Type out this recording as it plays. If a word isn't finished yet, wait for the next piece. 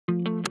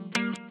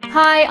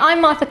Hi,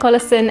 I'm Martha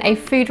Collison, a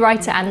food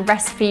writer and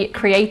recipe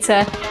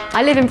creator.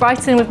 I live in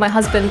Brighton with my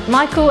husband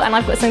Michael, and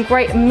I've got some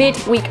great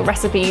mid-week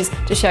recipes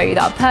to show you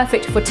that are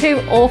perfect for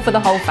two or for the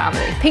whole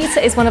family.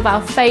 Pizza is one of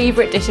our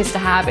favourite dishes to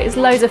have. It's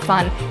loads of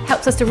fun,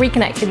 helps us to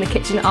reconnect in the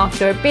kitchen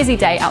after a busy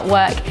day at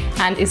work,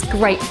 and is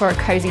great for a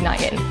cosy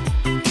night in.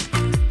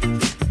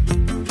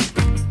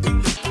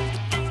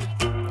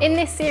 In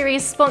this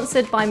series,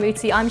 sponsored by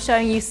Mutti, I'm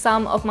showing you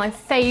some of my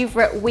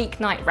favourite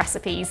weeknight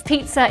recipes.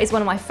 Pizza is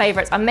one of my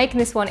favourites. I'm making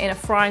this one in a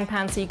frying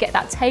pan so you get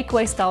that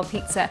takeaway style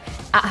pizza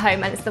at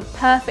home, and it's the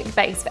perfect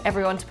base for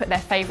everyone to put their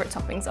favourite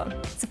toppings on.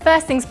 So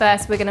first things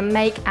first, we're going to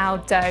make our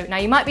dough. Now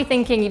you might be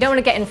thinking you don't want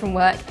to get in from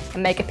work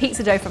and make a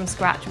pizza dough from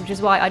scratch, which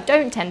is why I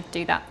don't tend to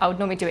do that. I would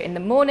normally do it in the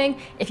morning.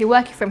 If you're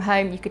working from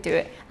home, you could do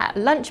it at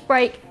lunch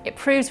break. It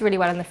proves really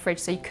well in the fridge,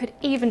 so you could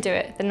even do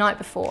it the night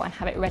before and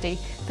have it ready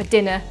for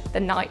dinner the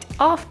night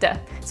after.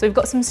 So we've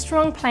got some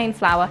strong plain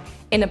flour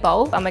in a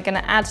bowl, and we're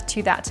going to add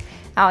to that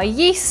our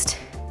yeast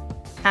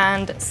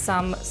and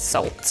some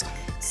salt.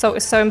 Salt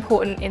is so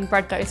important in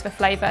bread doughs for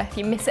flavour. If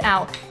you miss it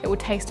out, it will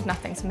taste of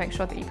nothing, so make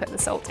sure that you put the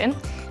salt in.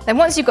 Then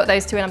once you've got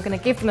those two in, I'm going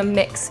to give them a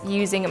mix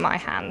using my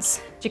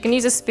hands. You can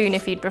use a spoon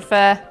if you'd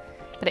prefer,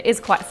 but it is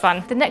quite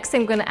fun. The next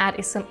thing we're going to add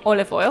is some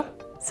olive oil.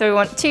 So we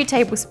want 2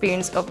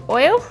 tablespoons of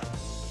oil,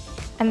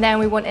 and then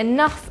we want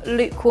enough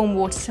lukewarm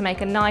water to make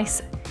a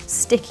nice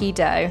sticky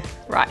dough.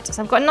 Right,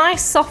 so I've got a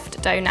nice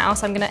soft dough now,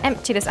 so I'm going to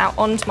empty this out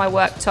onto my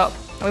worktop.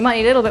 And we might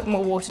need a little bit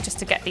more water just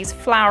to get these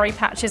floury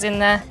patches in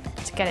there,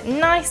 to get it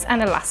nice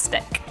and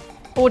elastic.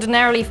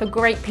 Ordinarily for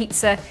great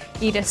pizza,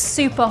 you need a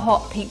super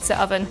hot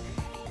pizza oven,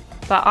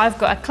 but I've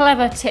got a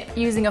clever tip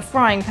using a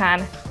frying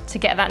pan to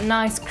get that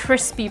nice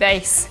crispy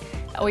base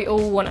that we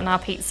all want on our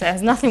pizza.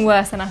 There's nothing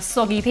worse than a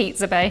soggy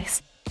pizza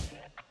base.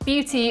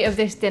 Beauty of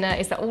this dinner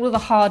is that all of the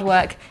hard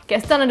work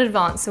gets done in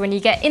advance, so when you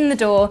get in the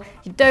door,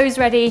 your dough's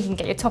ready, you can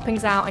get your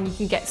toppings out, and you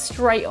can get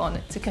straight on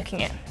to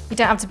cooking it. You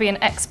don't have to be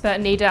an expert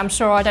kneader. I'm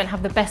sure I don't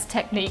have the best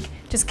technique.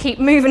 Just keep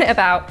moving it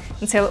about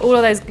until all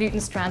of those gluten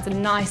strands are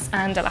nice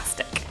and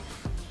elastic.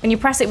 When you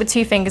press it with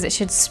 2 fingers, it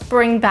should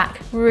spring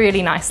back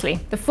really nicely.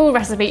 The full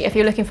recipe, if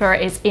you're looking for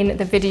it, is in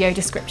the video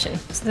description.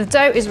 So the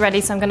dough is ready,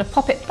 so I'm going to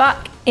pop it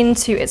back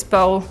into its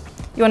bowl.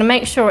 You want to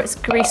make sure it's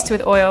greased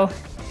with oil.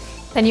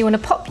 Then you want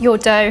to pop your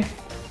dough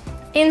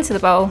into the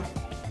bowl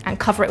and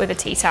cover it with a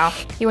tea towel.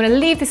 You want to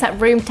leave this at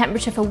room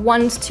temperature for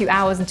 1 to 2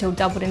 hours until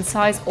doubled in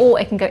size, or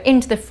it can go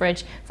into the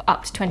fridge for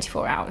up to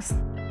 24 hours.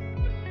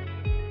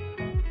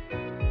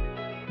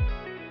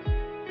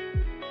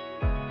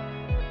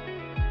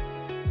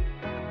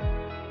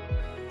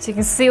 So you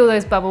can see all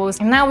those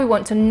bubbles, and now we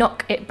want to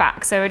knock it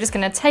back. So we're just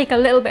going to take a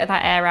little bit of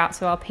that air out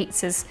so our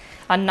pizzas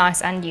are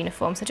nice and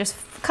uniform. So just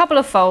a couple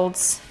of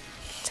folds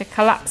to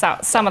collapse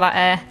out some of that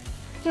air.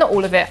 Not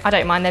all of it, I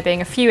don't mind there being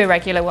a few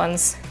irregular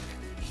ones.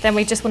 Then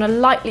we just want to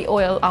lightly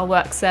oil our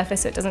work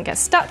surface so it doesn't get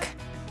stuck.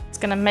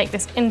 Just going to make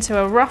this into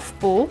a rough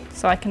ball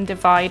so I can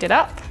divide it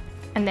up,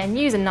 and then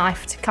use a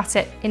knife to cut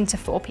it into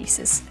 4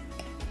 pieces.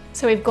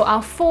 So we've got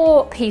our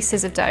 4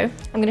 pieces of dough.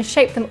 I'm going to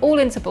shape them all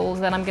into balls,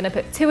 then I'm going to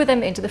put 2 of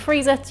them into the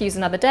freezer to use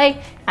another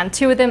day, and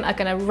 2 of them are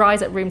going to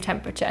rise at room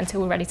temperature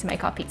until we're ready to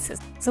make our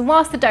pizzas. So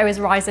whilst the dough is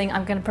rising,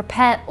 I'm going to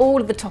prepare all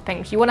of the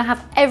toppings. You want to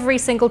have every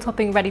single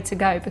topping ready to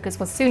go, because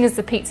as soon as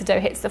the pizza dough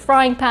hits the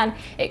frying pan,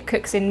 it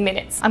cooks in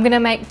minutes. I'm going to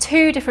make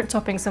 2 different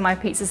toppings for my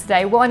pizzas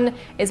today. One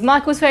is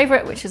Michael's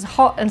favourite, which is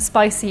hot and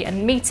spicy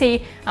and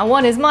meaty, and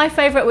one is my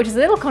favourite, which is a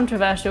little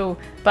controversial,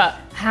 but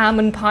ham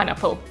and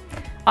pineapple.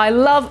 I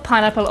love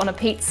pineapple on a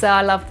pizza.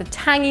 I love the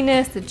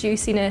tanginess, the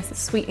juiciness, the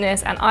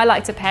sweetness, and I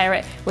like to pair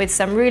it with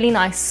some really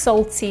nice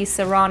salty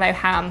Serrano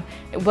ham.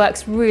 It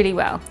works really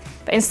well.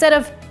 But instead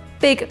of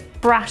big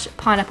brash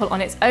pineapple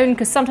on its own,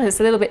 because sometimes it's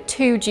a little bit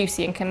too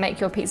juicy and can make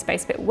your pizza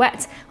base a bit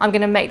wet, I'm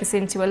going to make this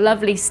into a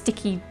lovely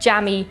sticky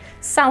jammy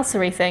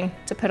salsa-y thing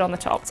to put on the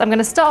top. So I'm going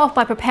to start off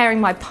by preparing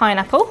my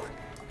pineapple.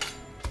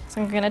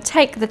 So I'm going to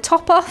take the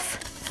top off.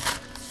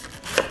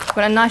 I've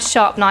got a nice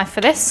sharp knife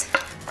for this.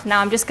 Now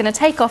I'm just going to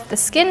take off the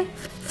skin.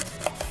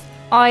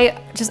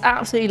 I just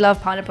absolutely love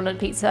pineapple on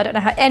pizza. I don't know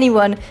how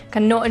anyone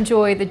can not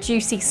enjoy the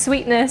juicy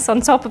sweetness on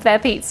top of their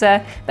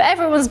pizza, but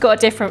everyone's got a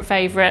different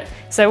favourite.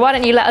 So why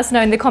don't you let us know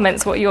in the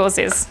comments what yours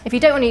is. If you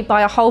don't want to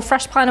buy a whole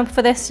fresh pineapple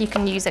for this, you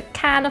can use a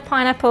can of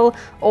pineapple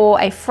or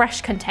a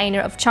fresh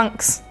container of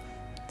chunks.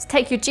 Just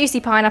take your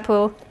juicy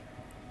pineapple,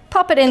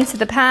 pop it into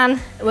the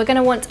pan. We're going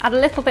to want to add a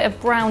little bit of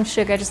brown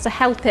sugar just to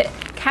help it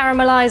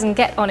caramelise and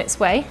get on its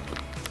way.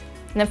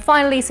 And then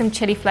finally some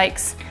chilli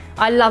flakes.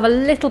 I love a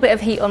little bit of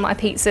heat on my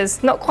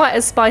pizzas. Not quite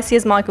as spicy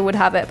as Michael would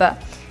have it,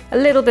 but a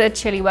little bit of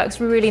chilli works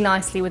really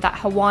nicely with that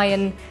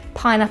Hawaiian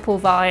pineapple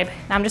vibe.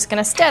 Now I'm just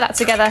going to stir that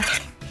together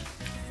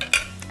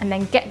and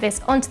then get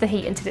this onto the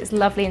heat until it's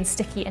lovely and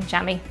sticky and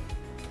jammy.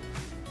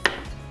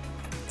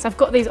 So I've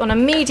got these on a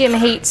medium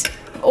heat.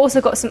 I've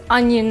also got some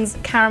onions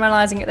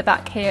caramelising at the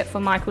back here for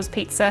Michael's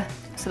pizza.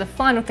 So the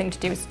final thing to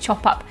do is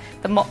chop up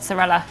the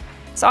mozzarella.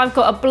 So I've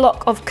got a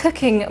block of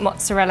cooking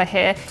mozzarella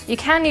here. You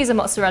can use a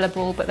mozzarella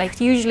ball, but they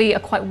usually are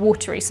quite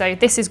watery. So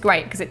this is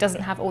great because it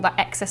doesn't have all that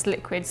excess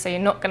liquid, so you're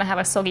not going to have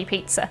a soggy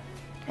pizza.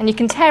 And you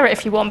can tear it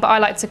if you want, but I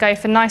like to go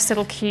for nice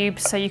little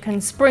cubes so you can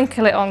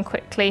sprinkle it on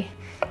quickly,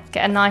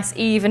 get a nice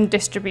even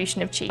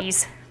distribution of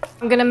cheese.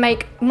 I'm going to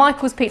make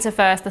Michael's pizza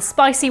first, the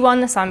spicy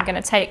one. So I'm going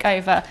to take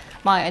over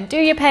my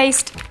andouille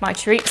paste, my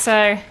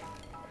chorizo,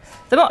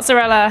 the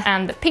mozzarella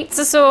and the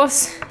pizza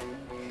sauce.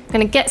 I'm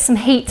going to get some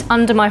heat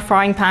under my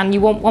frying pan. You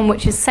want one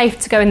which is safe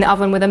to go in the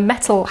oven with a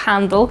metal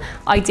handle,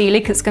 ideally,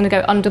 because it's going to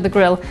go under the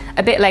grill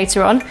a bit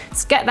later on.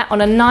 So get that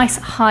on a nice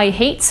high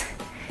heat,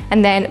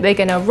 and then we're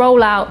going to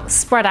roll out,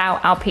 spread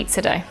out our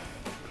pizza dough.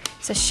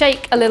 So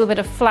shake a little bit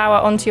of flour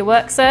onto your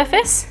work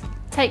surface.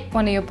 Take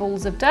one of your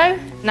balls of dough.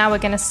 Now we're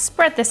going to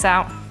spread this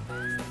out.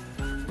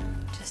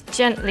 Just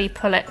gently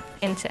pull it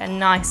into a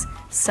nice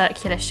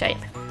circular shape.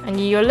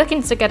 And you're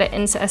looking to get it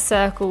into a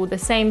circle the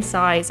same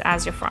size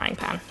as your frying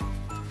pan.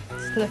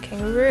 It's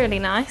looking really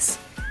nice.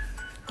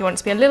 You want it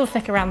to be a little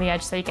thick around the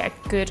edge so you get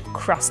a good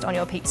crust on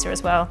your pizza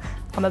as well.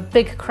 I'm a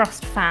big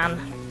crust fan.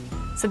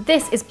 So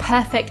this is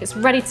perfect, it's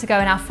ready to go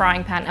in our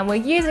frying pan, and we're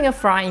using a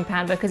frying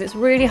pan because it's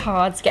really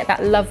hard to get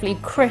that lovely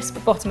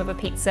crisp bottom of a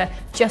pizza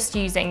just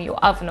using your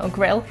oven or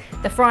grill.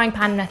 The frying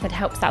pan method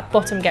helps that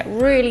bottom get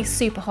really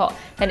super hot,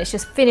 then it's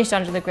just finished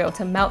under the grill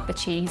to melt the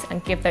cheese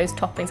and give those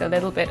toppings a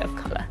little bit of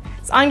colour.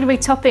 So I'm going to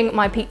be topping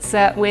my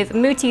pizza with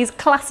Mutti's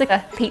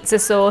Classica pizza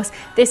sauce.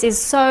 This is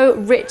so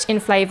rich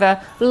in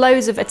flavour,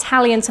 loads of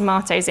Italian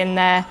tomatoes in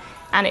there,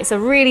 and it's a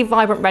really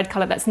vibrant red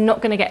colour that's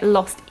not going to get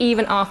lost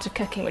even after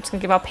cooking, which is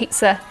going to give our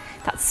pizza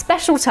that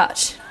special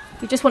touch.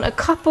 You just want a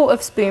couple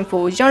of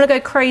spoonfuls. You don't want to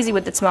go crazy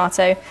with the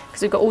tomato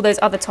because we've got all those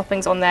other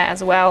toppings on there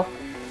as well.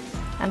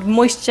 And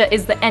moisture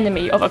is the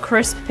enemy of a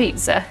crisp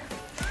pizza.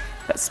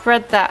 But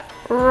spread that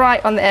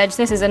right on the edge.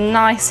 This is a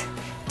nice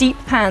deep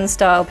pan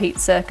style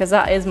pizza because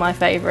that is my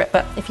favourite.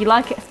 But if you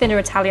like it thinner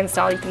Italian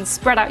style, you can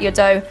spread out your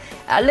dough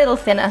a little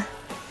thinner.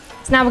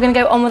 So now we're going to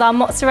go on with our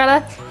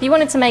mozzarella. If you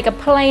wanted to make a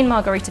plain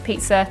margherita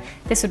pizza,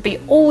 this would be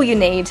all you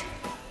need.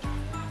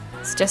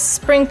 So just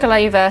sprinkle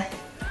over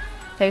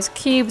those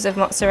cubes of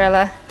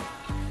mozzarella.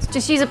 So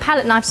just use a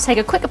palette knife to take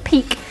a quick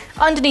peek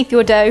underneath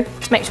your dough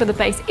to make sure the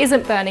base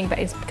isn't burning but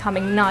is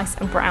becoming nice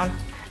and brown.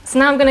 So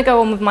now I'm going to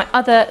go on with my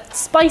other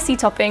spicy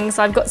toppings.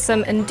 I've got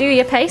some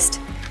andouille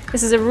paste.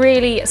 This is a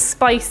really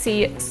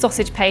spicy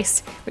sausage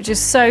paste, which is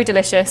so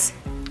delicious.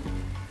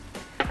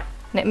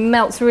 And it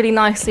melts really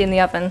nicely in the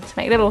oven to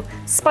make little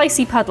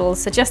spicy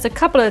puddles, so just a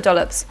couple of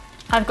dollops.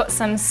 I've got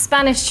some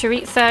Spanish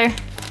chorizo,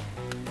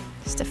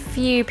 just a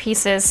few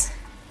pieces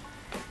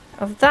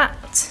of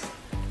that,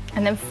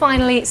 and then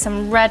finally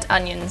some red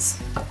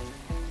onions.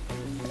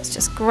 Let's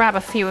just grab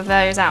a few of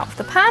those out of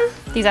the pan.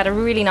 These add a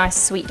really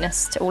nice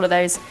sweetness to all of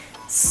those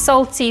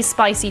salty,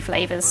 spicy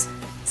flavours.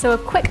 So a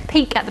quick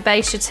peek at the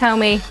base should tell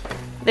me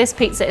this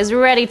pizza is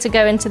ready to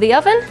go into the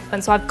oven.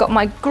 And so I've got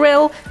my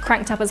grill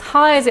cranked up as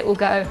high as it will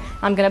go.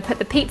 I'm going to put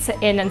the pizza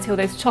in until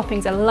those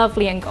toppings are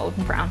lovely and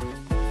golden brown.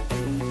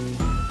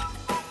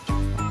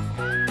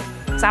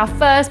 So our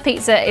first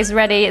pizza is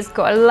ready. It's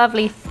got a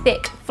lovely,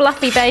 thick,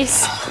 fluffy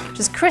base,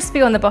 which is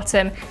crispy on the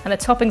bottom, and the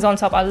toppings on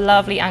top are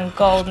lovely and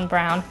golden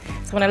brown.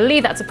 So I'm going to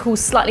leave that to cool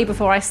slightly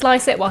before I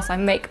slice it whilst I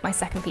make my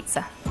second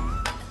pizza.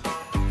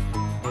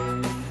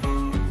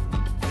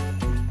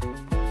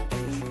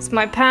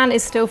 My pan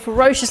is still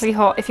ferociously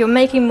hot. If you're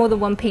making more than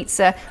one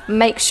pizza,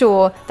 make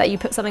sure that you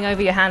put something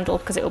over your handle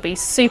because it will be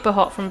super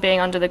hot from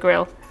being under the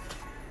grill.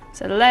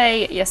 So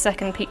lay your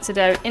second pizza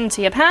dough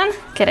into your pan,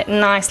 get it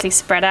nicely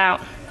spread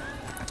out.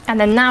 And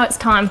then now it's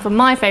time for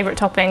my favourite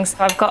toppings.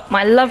 I've got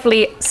my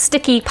lovely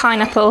sticky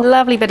pineapple,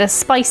 lovely bit of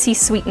spicy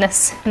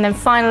sweetness. And then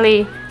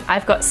finally,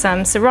 I've got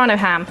some Serrano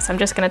ham. So I'm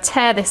just going to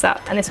tear this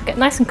up and this will get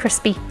nice and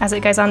crispy as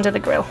it goes under the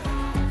grill.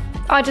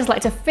 I just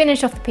like to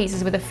finish off the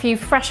pizzas with a few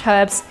fresh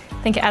herbs.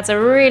 I think it adds a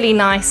really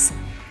nice,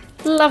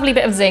 lovely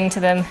bit of zing to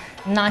them.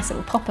 Nice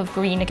little pop of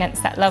green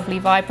against that lovely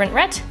vibrant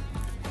red.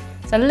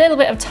 So a little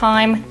bit of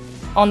thyme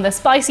on the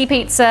spicy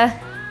pizza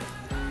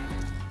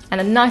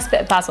and a nice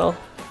bit of basil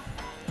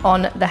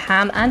on the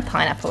ham and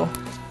pineapple.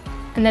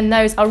 And then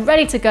those are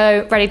ready to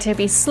go, ready to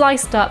be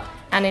sliced up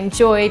and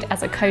enjoyed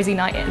as a cozy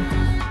night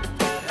in.